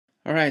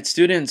All right,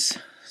 students,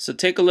 so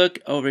take a look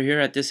over here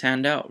at this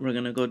handout. We're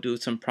going to go do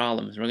some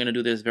problems. We're going to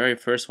do this very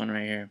first one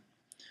right here.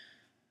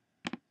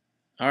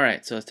 All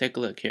right, so let's take a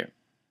look here.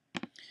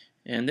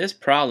 In this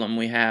problem,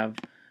 we have,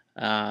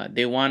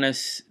 they want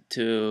us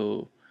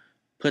to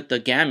put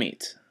the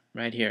gametes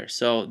right here.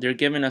 So they're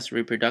giving us a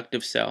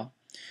reproductive cell.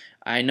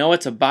 I know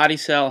it's a body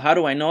cell. How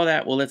do I know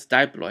that? Well, it's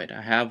diploid.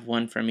 I have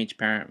one from each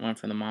parent, one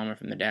from the mom or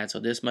from the dad. So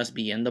this must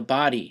be in the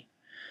body.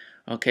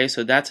 Okay,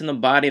 so that's in the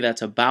body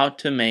that's about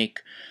to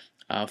make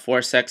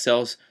 4 sex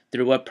cells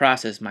through what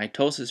process?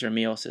 Mitosis or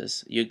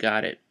meiosis? You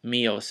got it.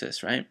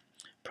 Meiosis, right?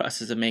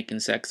 Process of making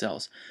sex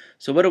cells.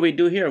 So what do we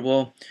do here?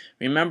 Well,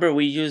 remember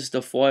we use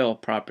the FOIL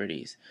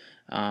properties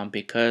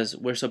because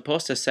we're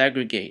supposed to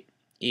segregate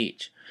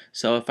each.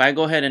 So if I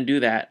go ahead and do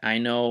that, I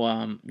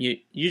know you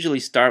usually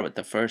start with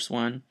the first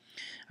one.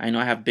 I know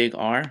I have big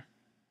R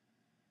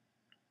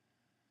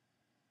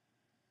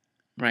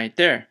right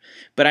there.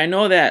 But I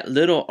know that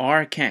little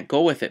r can't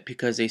go with it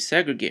because they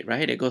segregate,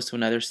 right? It goes to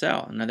another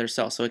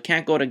cell. So it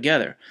can't go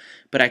together.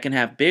 But I can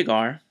have big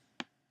R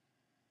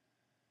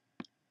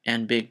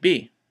and big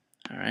B.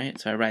 All right,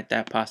 so I write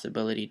that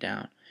possibility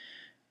down.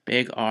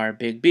 Big R,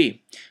 big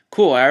B.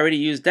 Cool, I already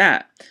used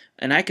that.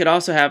 And I could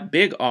also have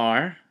big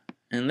R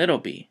and little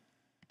b.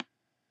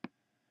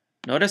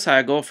 Notice how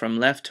I go from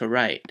left to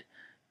right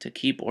to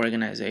keep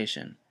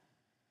organization.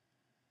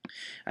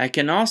 I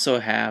can also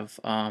have,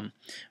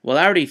 well,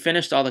 I already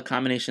finished all the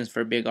combinations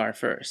for big R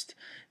first.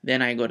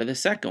 Then I go to the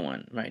second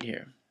one right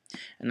here.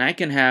 And I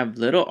can have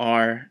little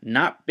r,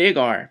 not big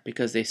R,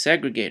 because they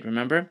segregate,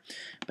 remember?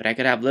 But I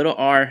could have little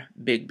r,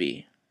 big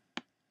B.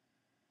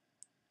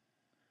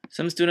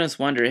 Some students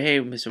wonder, hey,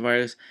 Mr.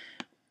 Vargas,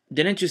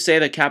 didn't you say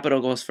the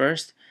capital goes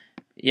first?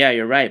 Yeah,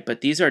 you're right,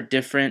 but these are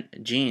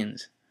different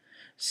genes.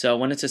 So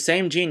when it's the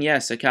same gene,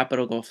 yes, the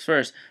capital goes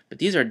first, but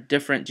these are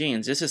different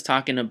genes. This is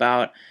talking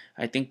about,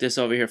 I think this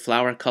over here,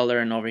 flower color,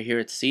 and over here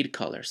it's seed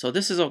color. So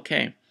this is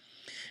okay.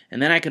 And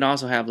then I can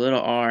also have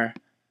little r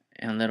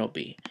and little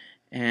b.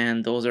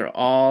 And those are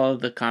all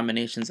the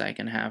combinations I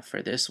can have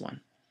for this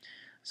one.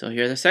 So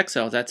here are the sex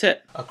cells, that's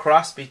it. A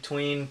cross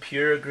between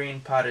pure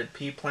green potted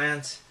pea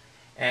plants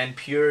and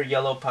pure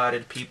yellow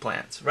potted pea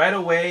plants. Right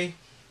away,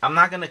 I'm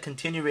not going to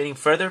continue reading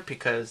further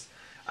because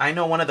I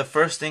know one of the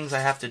first things I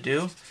have to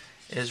do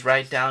is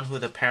write down who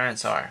the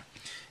parents are.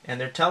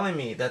 And they're telling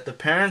me that the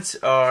parents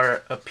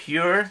are a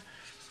pure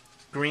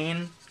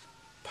green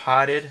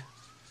potted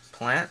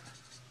plant.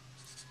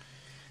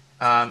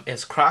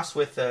 It's crossed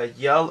with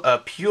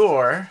a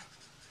pure.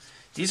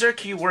 These are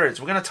key words.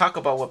 We're going to talk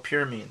about what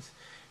pure means.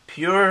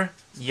 Pure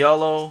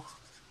yellow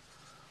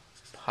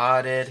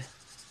potted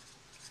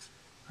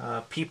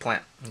pea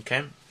plant.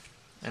 Okay?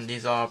 And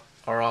these are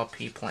all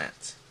pea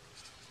plants.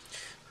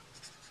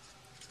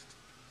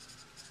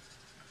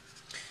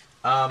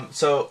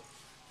 So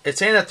it's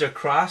saying that they're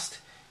crossed,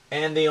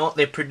 and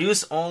they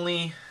produce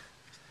only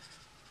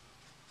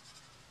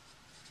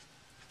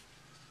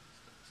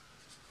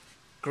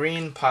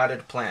green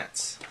potted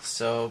plants.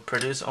 So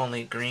produce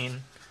only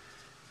green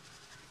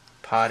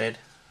potted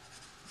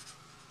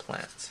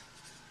plants.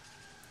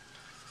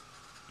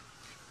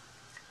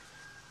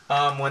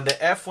 When the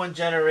F1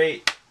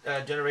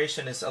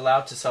 generation is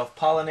allowed to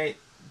self-pollinate,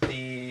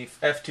 the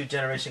F2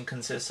 generation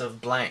consists of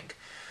blank.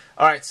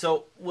 Alright,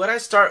 so what I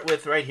start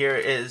with right here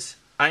is,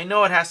 I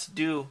know it has to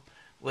do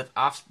with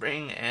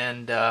offspring,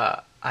 and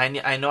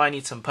I know I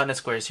need some Punnett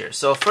squares here.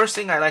 So first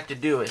thing I like to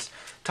do is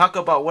talk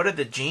about what are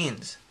the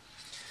genes.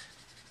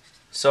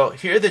 So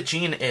here the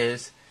gene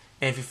is,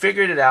 and if you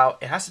figured it out,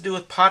 it has to do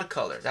with pod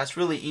color. That's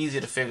really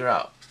easy to figure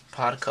out,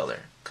 pod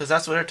color, because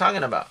that's what they're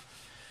talking about.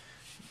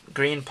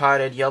 Green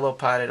potted, yellow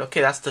potted.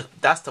 Okay, that's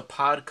the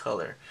pod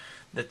color,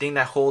 the thing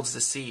that holds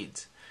the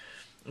seeds.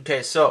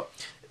 Okay, so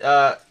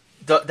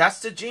that's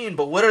the gene,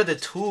 but what are the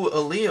two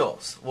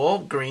alleles? Well,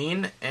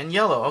 green and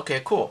yellow.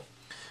 Okay, cool.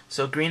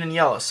 So green and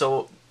yellow.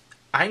 So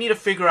I need to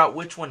figure out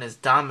which one is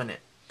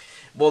dominant.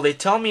 Well, they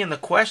tell me in the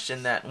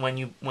question that when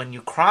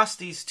you cross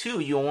these two,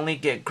 you only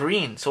get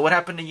green. So what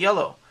happened to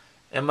yellow?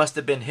 It must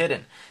have been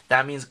hidden.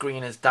 That means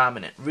green is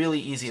dominant. Really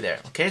easy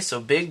there. Okay,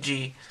 so big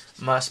G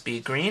must be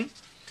green.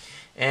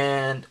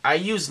 And I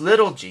use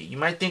little g. You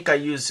might think I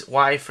use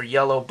Y for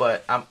yellow,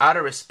 but out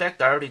of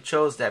respect, I already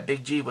chose that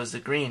big G was the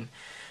green,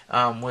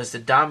 was the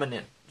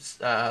dominant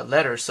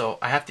letter. So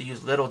I have to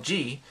use little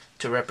g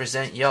to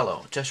represent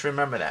yellow. Just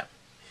remember that.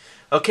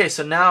 Okay,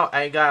 so now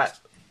I got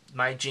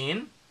my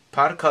gene,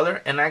 pod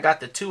color, and I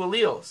got the two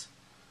alleles,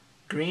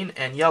 green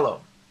and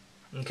yellow.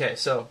 Okay,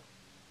 so,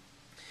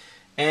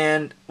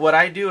 and what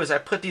I do is I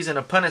put these in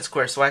a Punnett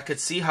square so I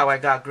could see how I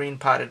got green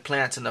potted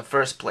plants in the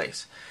first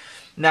place.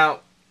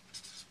 Now,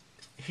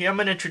 here I'm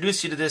going to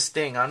introduce you to this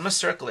thing. I'm going to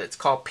circle it. It's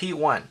called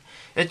P1.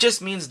 It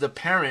just means the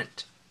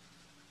parent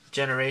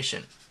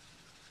generation.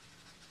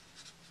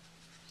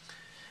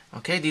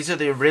 Okay, these are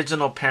the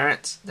original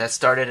parents that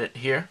started it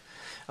here.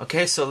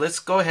 Okay, so let's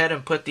go ahead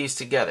and put these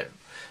together.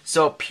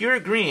 So pure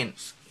green,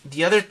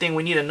 the other thing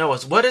we need to know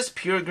is, what does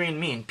pure green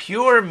mean?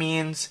 Pure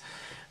means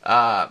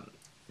that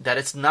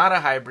it's not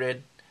a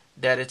hybrid,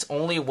 that it's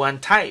only one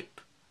type.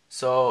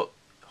 So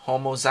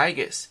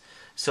homozygous.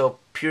 So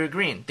pure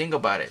green. Think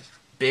about it.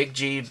 Big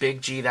G,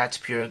 that's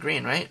pure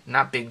green, right?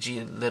 Not big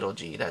G, little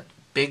g. That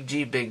big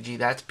G,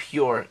 that's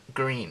pure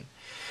green.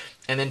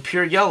 And then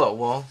pure yellow,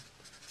 well,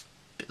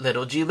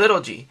 little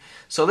g.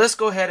 So let's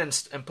go ahead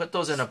and put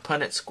those in a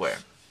Punnett square,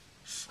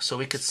 so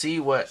we could see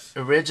what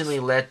originally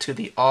led to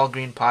the all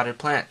green potted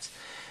plants.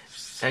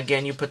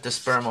 Again, you put the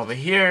sperm over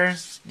here,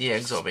 the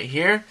eggs over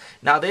here.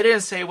 Now, they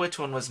didn't say which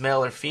one was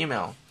male or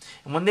female.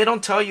 And when they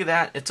don't tell you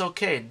that, it's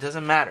okay. It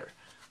doesn't matter.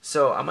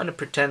 So I'm going to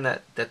pretend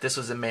that this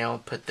was a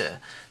male, put the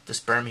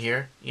sperm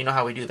here. You know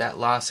how we do that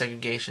law of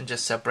segregation,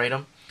 just separate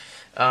them.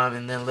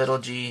 And then little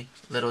g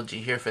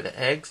here for the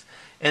eggs.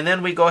 And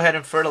then we go ahead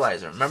and fertilize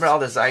them. Remember, all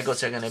the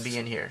zygotes are going to be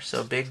in here.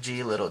 So big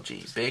G, little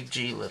g, big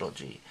G, little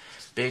g,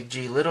 big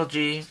G, little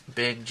g,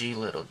 big G,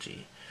 little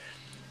g.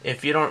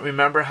 If you don't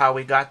remember how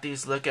we got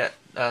these, look at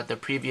the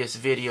previous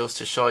videos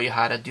to show you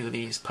how to do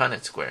these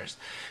Punnett squares.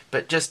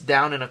 But just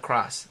down and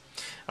across.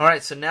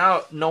 Alright, so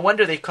now, no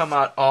wonder they come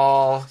out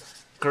all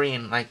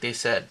green, like they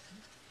said.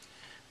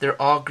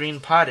 They're all green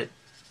potted.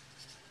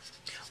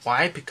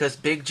 Why? Because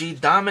big G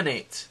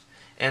dominates.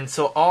 And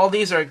so all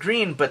these are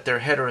green, but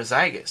they're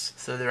heterozygous.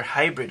 So they're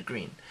hybrid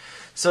green.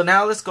 So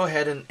now let's go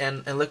ahead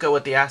and look at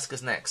what they ask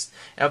us next.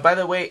 And by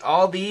the way,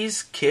 all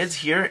these kids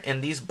here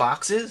in these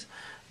boxes,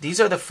 these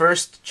are the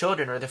first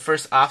children, or the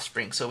first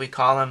offspring. So we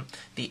call them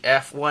the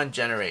F1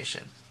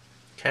 generation.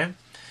 Okay?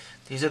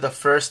 These are the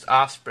first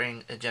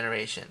offspring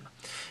generation.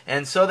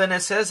 And so then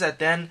it says that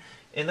then,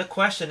 in the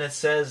question it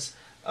says,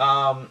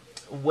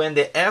 when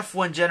the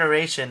F1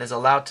 generation is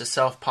allowed to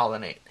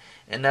self-pollinate.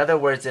 In other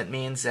words, it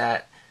means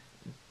that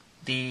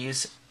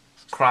these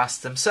cross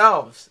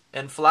themselves.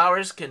 And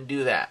flowers can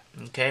do that.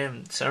 Okay?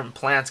 And certain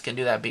plants can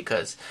do that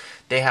because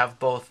they have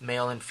both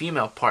male and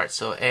female parts.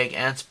 So egg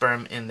and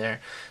sperm in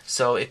there.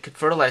 So it could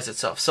fertilize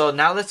itself. So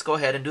now let's go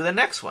ahead and do the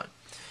next one.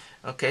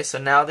 Okay, so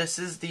now this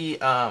is the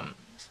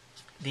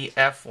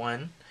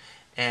F1.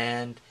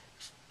 And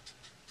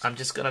I'm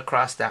just going to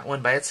cross that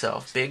one by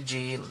itself. Big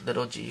G,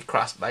 little g,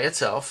 crossed by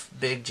itself.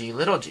 Big G,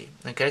 little g.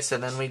 Okay, so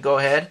then we go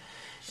ahead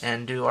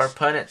and do our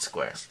Punnett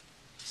square.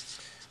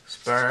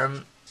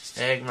 Sperm,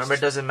 egg. Remember,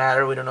 it doesn't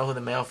matter. We don't know who the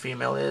male,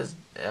 female is.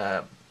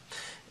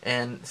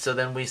 And so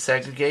then we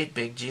segregate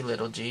big G,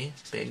 little g,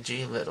 big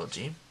G, little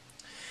g.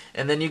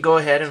 And then you go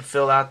ahead and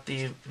fill out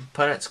the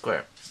Punnett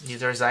square.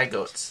 These are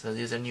zygotes. So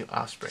these are new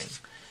offspring.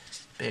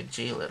 Big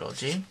G, little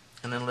g.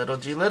 And then little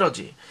g, little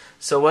g.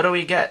 So what do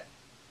we get?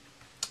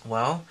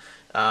 Well,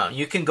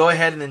 you can go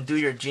ahead and then do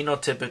your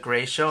genotypic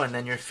ratio and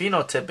then your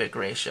phenotypic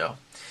ratio.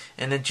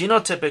 In the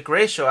genotypic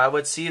ratio, I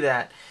would see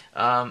that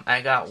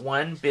I got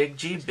one big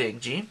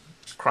G,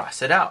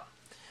 cross it out.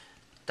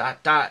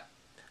 Dot, dot.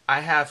 I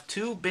have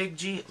two big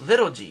G,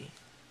 little g,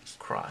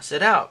 cross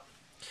it out.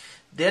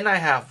 Then I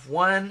have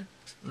one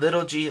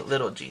little g,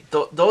 little g.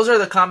 Those are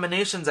the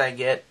combinations I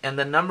get, and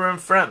the number in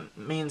front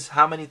means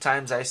how many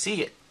times I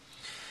see it.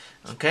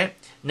 Okay?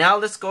 Now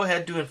let's go ahead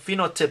and do a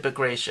phenotypic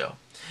ratio.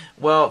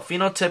 Well,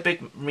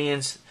 phenotypic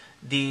means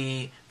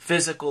the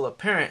physical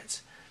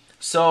appearance.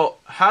 So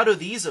how do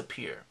these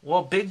appear?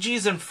 Well, big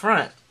G's in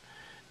front.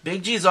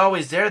 Big G is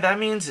always there. That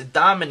means it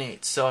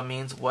dominates. So it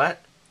means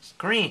what?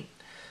 Green.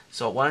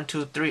 So 1,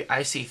 2, 3.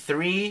 I see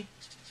 3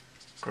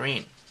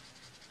 green.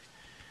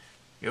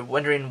 You're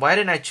wondering, why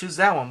didn't I choose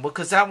that one?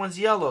 Because that one's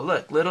yellow.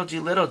 Look, little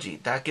g.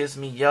 That gives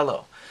me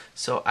yellow.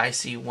 So I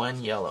see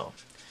 1 yellow.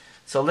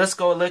 So let's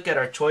go look at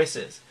our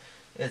choices.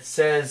 It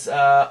says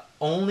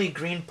only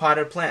green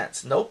potted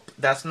plants. Nope,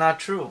 that's not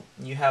true.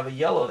 You have a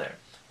yellow there.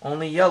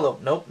 Only yellow.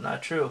 Nope,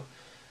 not true.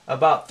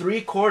 About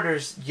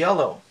 3/4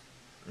 yellow.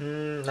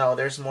 No,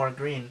 there's more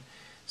green.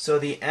 So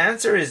the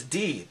answer is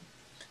D.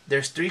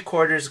 There's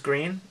 3/4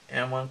 green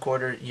and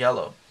 1/4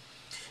 yellow.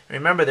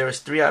 Remember, there was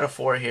 3 out of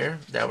 4 here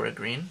that were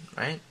green,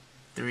 right?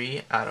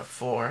 3 out of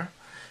 4.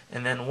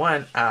 And then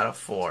 1 out of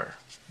 4.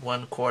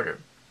 1/4.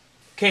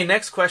 Okay,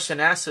 next question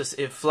asks us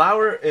if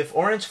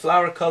orange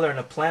flower color in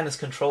a plant is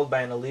controlled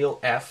by an allele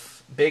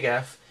F, big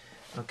F.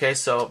 Okay,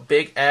 so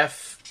big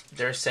F,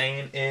 they're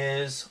saying,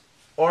 is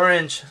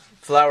orange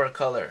flower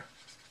color.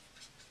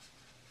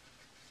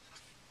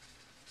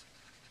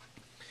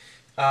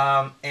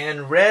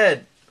 And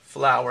red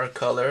flower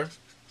color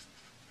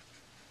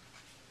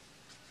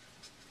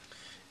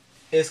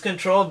is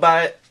controlled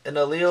by an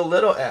allele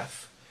little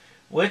f.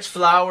 Which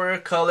flower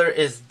color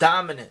is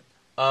dominant?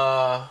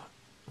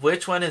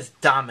 Which one is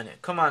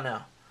dominant? Come on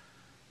now.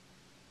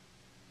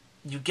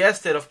 You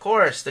guessed it, of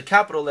course, the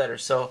capital letter.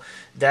 So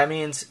that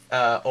means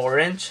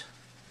orange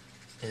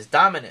is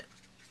dominant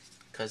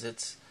because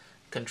it's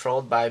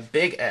controlled by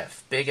big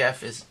F. Big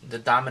F is the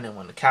dominant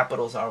one. The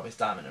capitals are always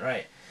dominant,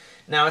 right?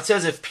 Now it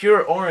says if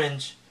pure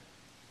orange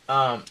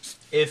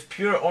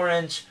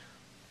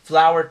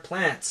flowered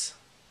plants.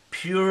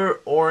 Pure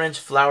orange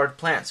flowered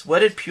plants. What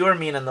did pure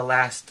mean in the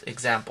last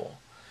example?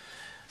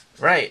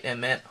 Right, it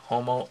meant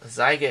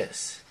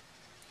homozygous.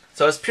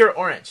 So it's pure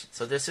orange.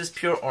 So this is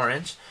pure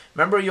orange.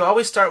 Remember, you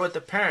always start with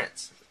the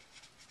parents.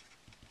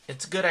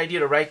 It's a good idea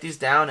to write these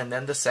down and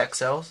then the sex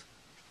cells.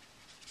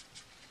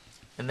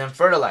 and then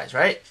fertilize,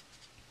 right?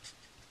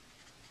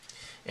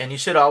 And you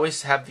should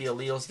always have the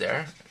alleles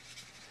there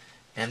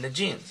and the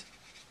genes.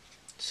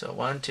 So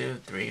 1,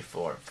 2, 3,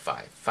 4,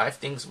 5. 5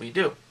 things we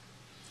do.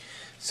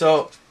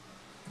 So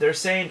they're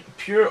saying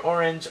pure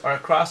orange are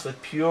crossed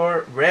with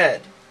pure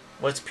red.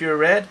 What's pure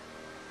red?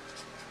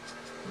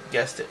 You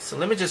guessed it. So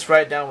let me just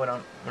write down what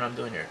I'm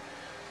doing here.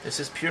 This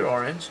is pure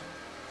orange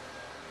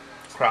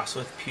crossed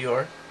with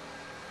pure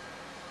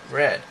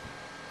red.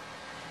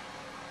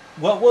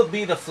 What will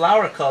be the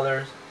flower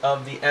colors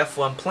of the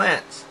F1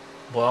 plants?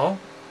 Well,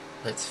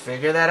 let's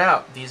figure that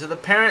out. These are the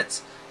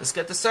parents. Let's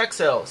get the sex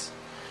cells.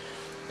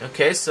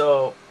 Okay,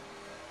 so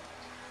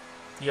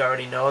you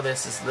already know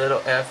this is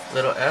little f,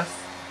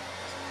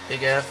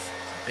 big F,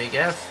 big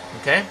F.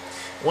 Okay,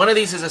 one of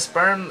these is a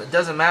sperm. It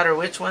doesn't matter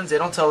which ones. They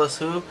don't tell us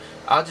who.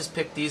 I'll just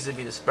pick these to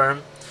be the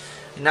sperm.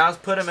 And now let's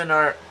put them in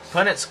our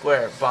Punnett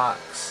Square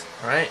box.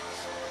 All right.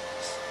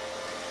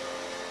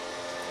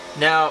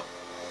 Now,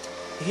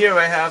 here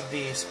I have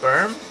the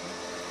sperm,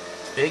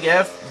 big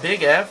F,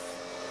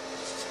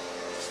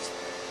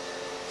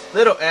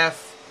 little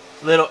f,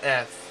 little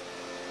f.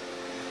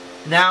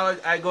 Now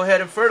I go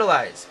ahead and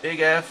fertilize. Big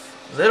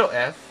F, little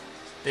f,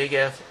 big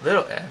F,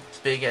 little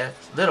f, big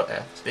F, little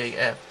f, big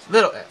F,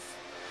 little f.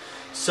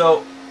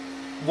 So,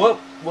 what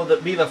will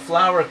be the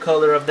flower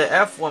color of the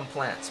F1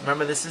 plants?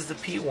 Remember, this is the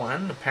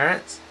P1, the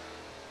parents.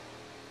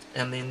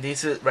 And then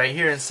these are right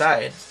here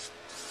inside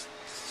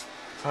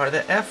are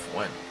the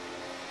F1.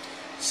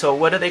 So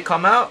what do they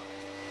come out?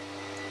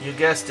 You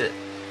guessed it.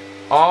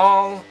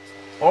 All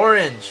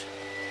orange.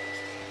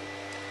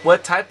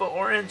 What type of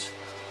orange?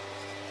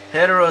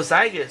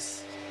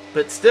 Heterozygous.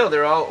 But still,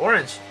 they're all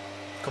orange.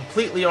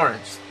 Completely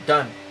orange.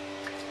 Done.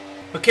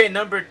 Okay,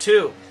 number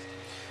 2.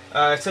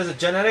 It says a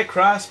genetic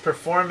cross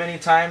performed many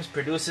times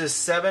produces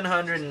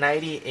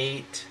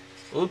 798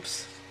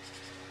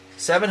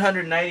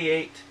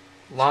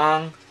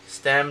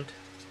 long-stemmed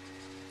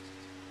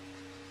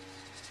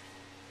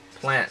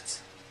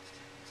plants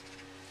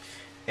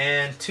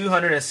and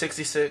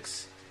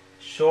 266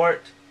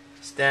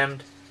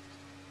 short-stemmed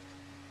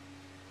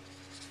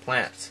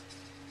plants.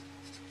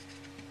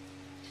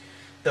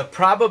 The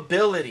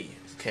probability,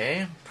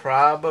 okay,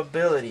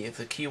 probability is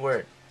the key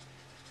word.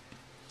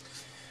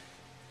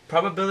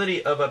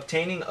 Probability of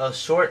obtaining a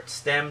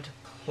short-stemmed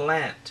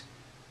plant.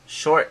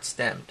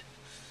 Short-stemmed.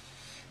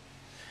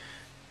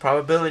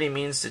 Probability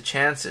means the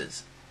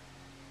chances.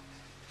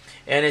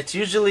 And it's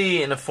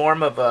usually in the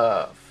form of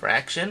a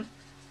fraction.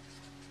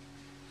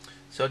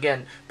 So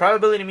again,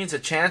 probability means the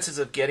chances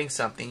of getting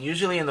something,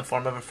 usually in the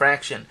form of a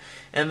fraction.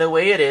 And the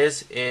way it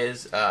is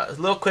a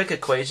little quick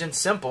equation,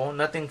 simple,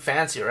 nothing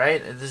fancy,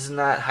 right? This is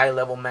not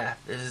high-level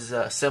math. This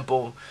is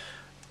simple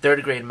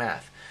third-grade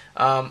math.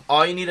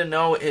 All you need to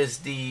know is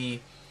the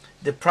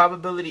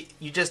probability.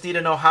 You just need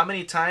to know how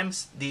many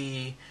times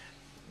the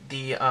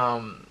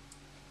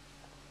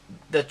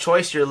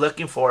choice you're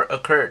looking for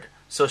occurred.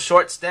 So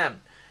short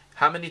stem,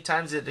 how many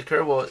times did it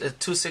occur? Well, it's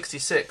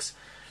 266.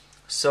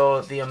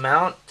 So the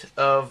amount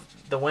of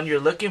the one you're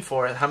looking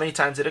for, how many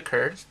times it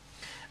occurred,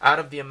 out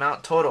of the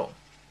amount total.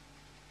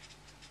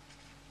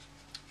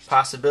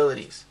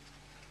 Possibilities.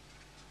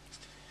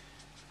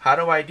 How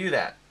do I do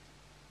that?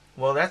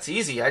 Well, that's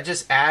easy. I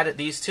just add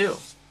these two.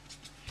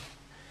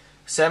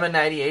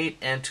 798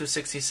 and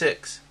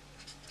 266.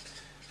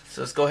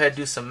 So let's go ahead and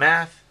do some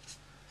math.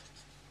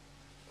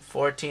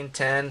 14,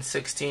 10,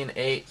 16,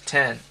 8,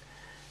 10.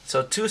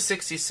 So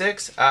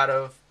 266 out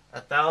of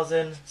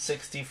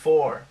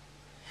 1,064.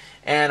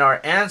 And our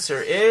answer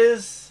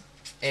is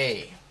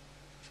A.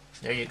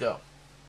 There you go.